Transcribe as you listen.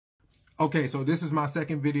Okay, so this is my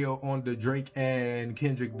second video on the Drake and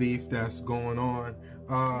Kendrick beef that's going on.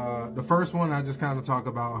 The first one, I just kind of talk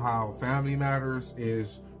about how Family Matters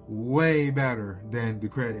is way better than the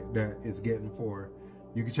credit that it's getting for it.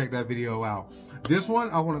 You can check that video out. This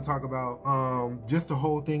one, I want to talk about just the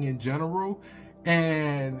whole thing in general,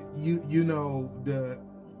 and you know the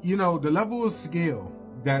level of skill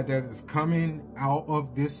that is coming out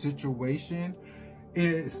of this situation.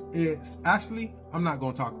 It's actually, I'm not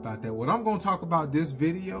going to talk about that. What I'm going to talk about this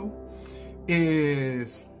video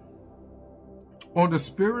is on the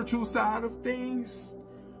spiritual side of things.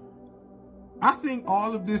 I think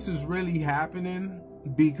all of this is really happening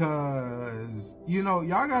because, you know,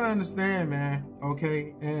 y'all got to understand, man,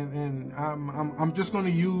 okay? And I'm just going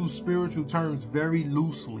to use spiritual terms very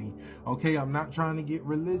loosely, okay? I'm not trying to get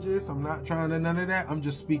religious. I'm not trying to none of that. I'm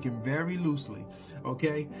just speaking very loosely,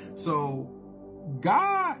 okay? So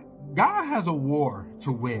God has a war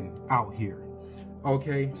to win out here,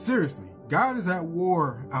 okay? Seriously, God is at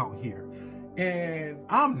war out here, and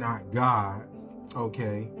I'm not God,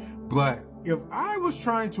 okay? But if I was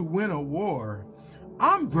trying to win a war,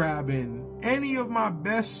 I'm grabbing any of my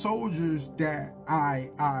best soldiers that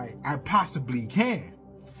I possibly can.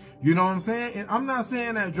 You know what I'm saying? And I'm not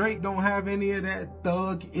saying that Drake don't have any of that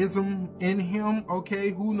thugism in him,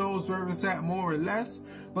 okay? Who knows where it's at more or less?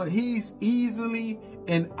 But he's easily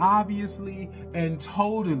and obviously and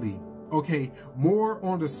totally, okay, more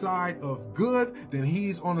on the side of good than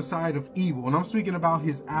he's on the side of evil. And I'm speaking about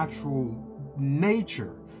his actual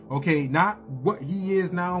nature, okay? Not what he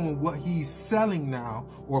is now and what he's selling now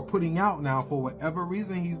or putting out now for whatever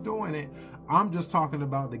reason he's doing it. I'm just talking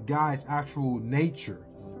about the guy's actual nature,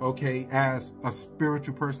 okay, as a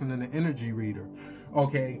spiritual person and an energy reader,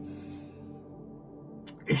 okay?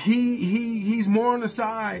 He's more on the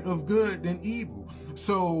side of good than evil.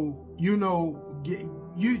 So, you know,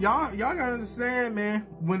 y'all gotta understand, man,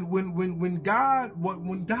 when God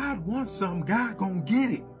wants something, God gonna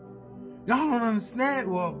get it. Y'all don't understand.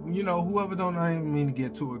 Well, you know, whoever don't, I didn't mean to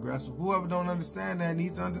get too aggressive. Whoever don't understand that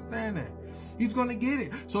needs to understand that. He's gonna get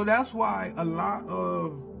it. So that's why a lot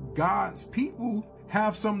of God's people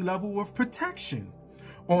have some level of protection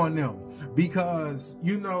on them, because,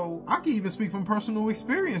 you know, I can even speak from personal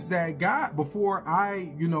experience that God, before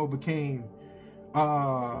I, you know, became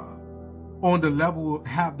on the level,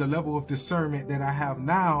 have the level of discernment that I have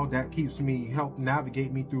now, that keeps me, help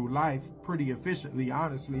navigate me through life pretty efficiently,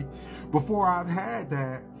 honestly. Before I've had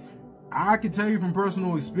that, I can tell you from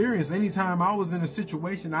personal experience, anytime I was in a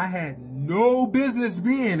situation I had no business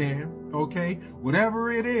being in, okay,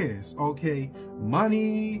 whatever it is, okay,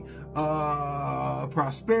 money,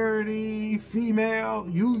 prosperity, female,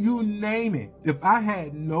 you name it. If I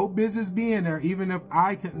had no business being there, even if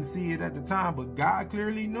I couldn't see it at the time, but God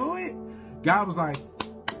clearly knew it, God was like,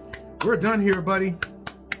 we're done here, buddy.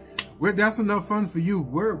 That's enough fun for you.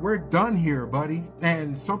 We're done here, buddy.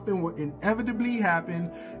 And something will inevitably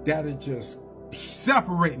happen that'll just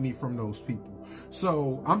separate me from those people.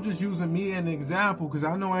 So I'm just using me as an example, because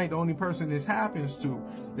I know I ain't the only person this happens to.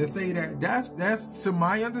 They say that's to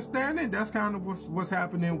my understanding, that's kind of what's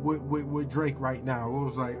happening with Drake right now. It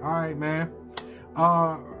was like, all right, man.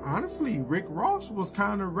 Honestly, Rick Ross was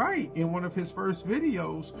kind of right in one of his first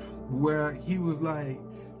videos where he was like,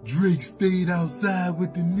 Drake stayed outside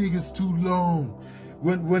with the niggas too long.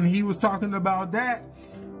 When he was talking about that,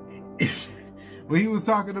 he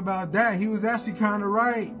was actually kind of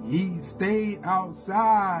right. He stayed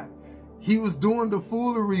outside. He was doing the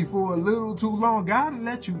foolery for a little too long. God will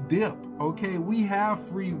let you dip, okay? We have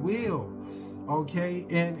free will, okay?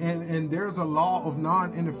 And there's a law of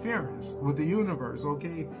non-interference with the universe,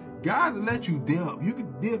 okay? God will let you dip. You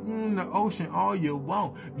can dip in the ocean all you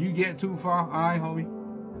want. If you get too far, all right, homie,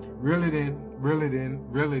 reel it in.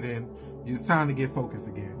 It's time to get focused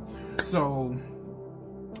again. So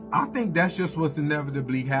I think that's just what's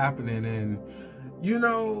inevitably happening, and you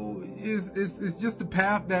know, it's just the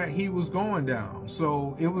path that he was going down.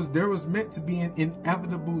 So there was meant to be an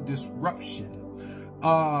inevitable disruption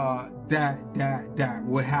that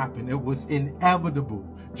would happen. It was inevitable,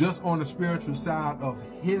 just on the spiritual side of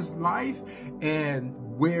his life and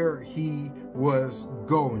where he was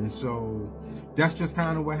going. So that's just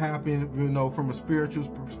kind of what happened, you know, from a spiritual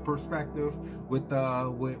perspective with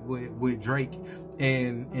Drake.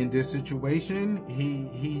 And in this situation,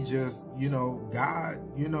 he just, you know, God,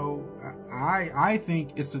 you know, I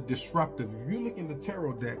think it's a disruptive. If you look in the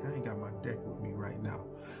tarot deck, I ain't got my deck with me right now.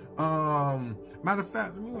 Matter of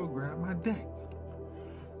fact, let me go grab my deck.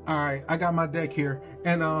 All right, I got my deck here,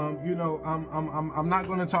 and you know, I'm not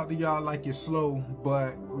gonna talk to y'all like it's slow,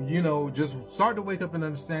 but you know, just start to wake up and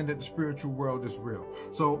understand that the spiritual world is real.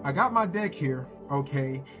 So I got my deck here,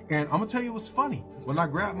 okay, and I'm gonna tell you what's funny. When I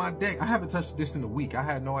grabbed my deck, I haven't touched this in a week. I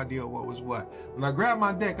had no idea what was what. When I grabbed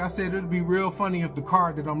my deck, I said it'd be real funny if the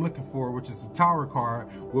card that I'm looking for, which is the Tower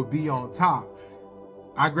card, would be on top.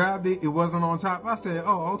 I grabbed it, it wasn't on top. I said,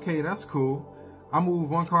 oh, okay, that's cool. I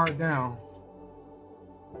moved one card down.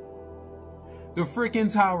 The freaking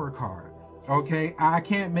Tower card, okay? I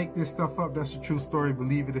can't make this stuff up. That's a true story.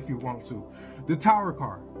 Believe it if you want to. The Tower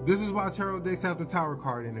card. This is why tarot decks have the Tower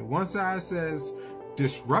card in it. One side says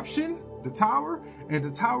disruption, the Tower, and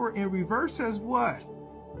the Tower in reverse says what?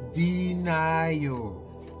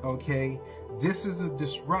 Denial, okay? This is a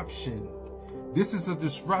disruption. This is a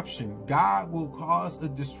disruption. God will cause a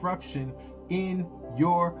disruption in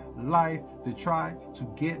your life to try to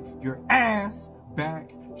get your ass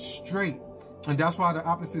back straight. And that's why the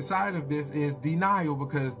opposite side of this is denial,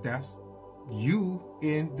 because that's you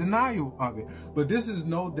in denial of it. But this is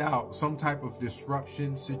no doubt some type of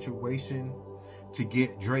disruption situation to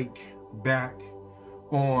get Drake back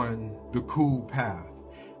on the cool path.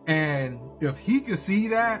 And if he could see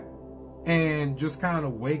that and just kind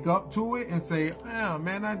of wake up to it and say, oh,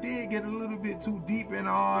 man, I did get a little bit too deep in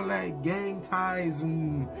all that gang ties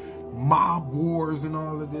and mob wars and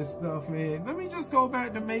all of this stuff, man. Let me just go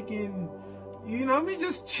back to making... You know, let me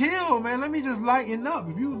just chill, man. Let me just lighten up.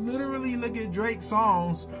 If you literally look at Drake's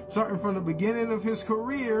songs, starting from the beginning of his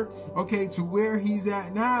career, okay, to where he's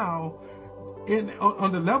at now,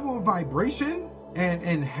 on the level of vibration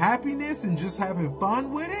and happiness and just having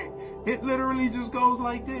fun with it, it literally just goes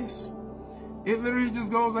like this. It literally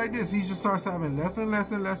just goes like this. He just starts having less and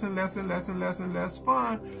less and less and less and less and less and less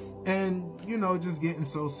fun, and, you know, just getting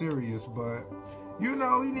so serious. But, you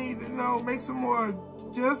know, you need to, you know, make some more...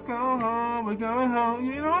 Just go home, we're going home.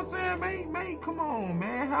 You know what I'm saying? Mate, come on,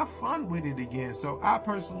 man. Have fun with it again. So I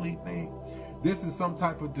personally think this is some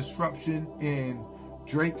type of disruption in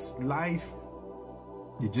Drake's life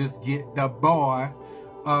to just get the boy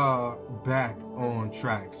back on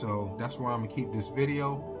track. So that's where I'm going to keep this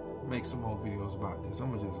video. Make some more videos about this. I'm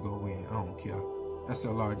going to just go in. I don't care.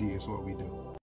 SLRD is what we do.